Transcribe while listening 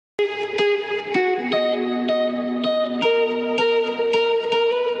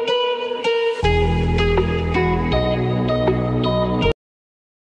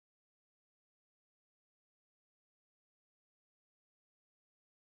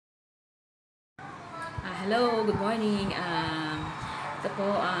Hello, good morning. Ito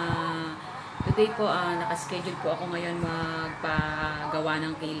po, today po, nakaschedule po ako ngayon magpagawa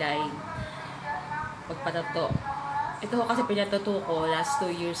ng kilay. Pagpatato. Ito ho kasi pinatato ko last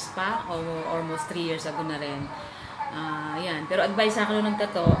 2 years pa, o almost 3 years ago na rin. Yan. Pero advice sa akin ng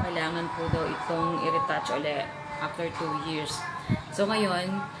tato, kailangan po daw itong i-retouch ulit after 2 years. So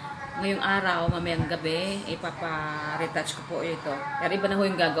ngayong araw, mamayang gabi, ipapa-retouch ko po ito. Pero iba na ho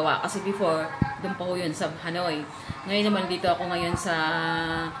yung gagawa. Kasi before, doon pa ho yun sa Hanoi. Ngayon naman dito ako ngayon sa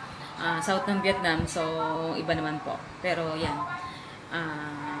south ng Vietnam. So, iba naman po. Pero yan.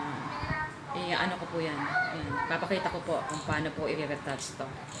 Ano ko po yan. Papakita ko po kung paano po i-retouch ito.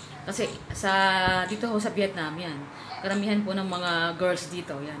 Kasi dito ho sa Vietnam, yan. Karamihan po ng mga girls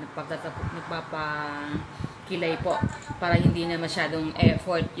dito, yan, nagpapakilay po para hindi na masyadong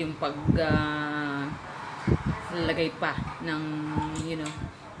effort yung lalagay pa ng,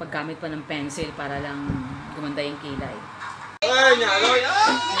 paggamit pa ng pencil para lang gumanda yung kilay.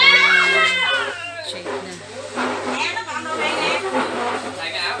 Shape na.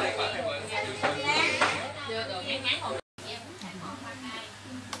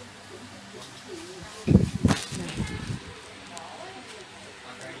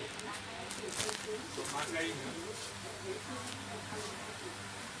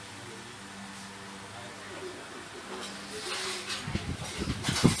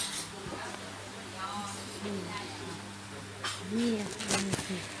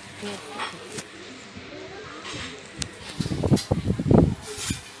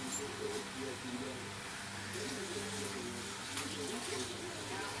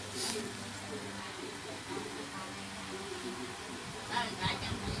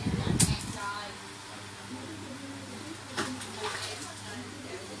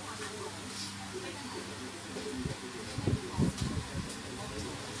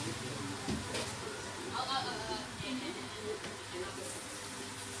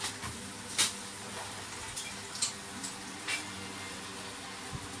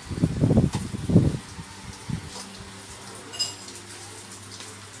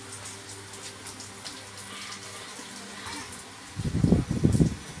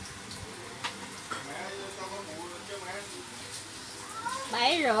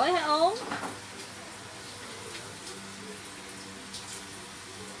 Bảy rưỡi hả uống?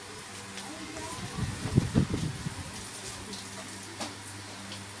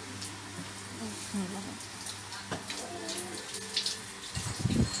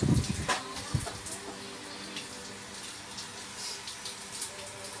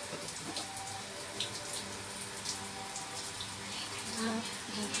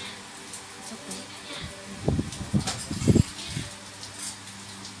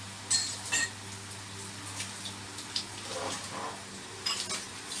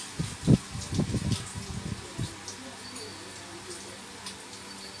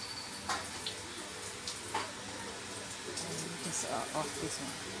 Off this one.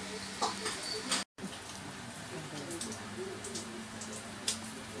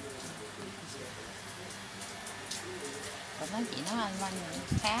 Còn nói chị nói anh Văn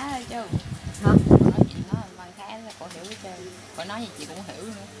khá đó chứ. Hả? Nói chị nói anh Văn khá là cô hiểu hết trơn. Còn nói gì chị cũng hiểu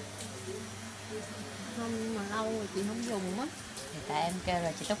nữa. Không, mà lâu rồi chị không dùng á. Thì tại em kêu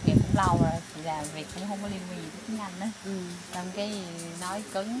là chị tốt nghiệp cũng lâu rồi, chị làm việc cũng không có liên quan gì tới tiếng Anh đó. Xong cái nói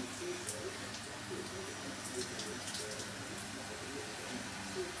cứng.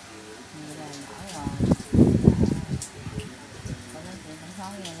 Như là nhỏ rồi. Còn nói chị không khó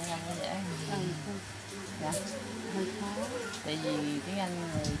nghe nó không có dễ. Dạ. Hơi khó. Tại vì tiếng Anh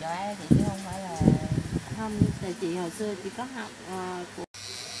người châu Á chị chứ không phải là... Không, tại chị hồi xưa chị có học của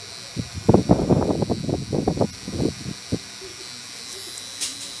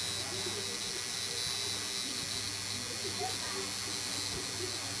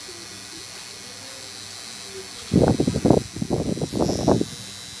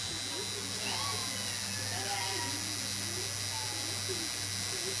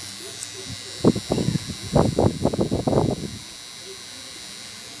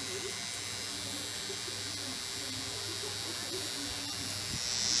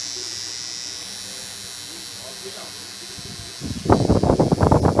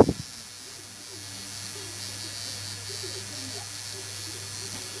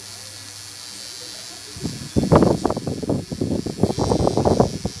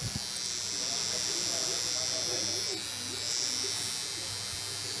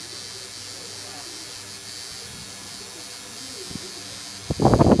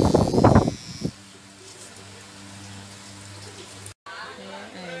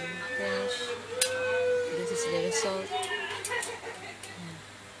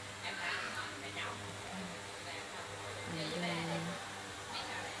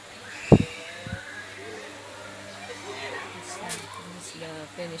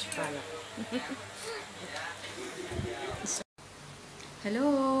fresh product. Hello!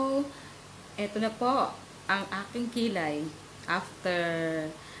 Eto na po ang aking kilay after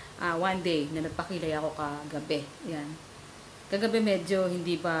one day na nagpakilay ako kagabi. Yan. Kagabi medyo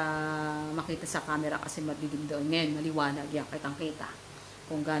hindi pa makita sa camera kasi madilim doon. Ngayon, maliwanag. Yan, kitang-kita.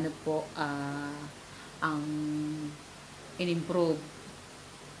 Kung gaano po ang in-improve.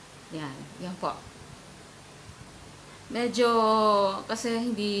 Yan. Yan po. Medyo,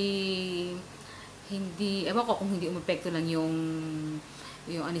 kasi ewan ko kung hindi umepekto lang yung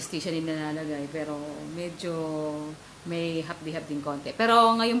anesthesia nila nalalagay, pero medyo may hapdi-hap din konti.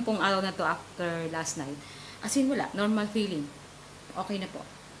 Pero ngayon pong araw na to, after last night, as in wala, normal feeling. Okay na po.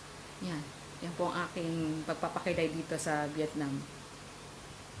 Yan. Yan po ang aking pagpapakilay dito sa Vietnam.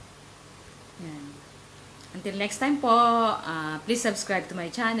 Yan. Until next time po, please subscribe to my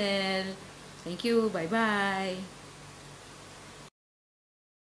channel. Thank you. Bye-bye.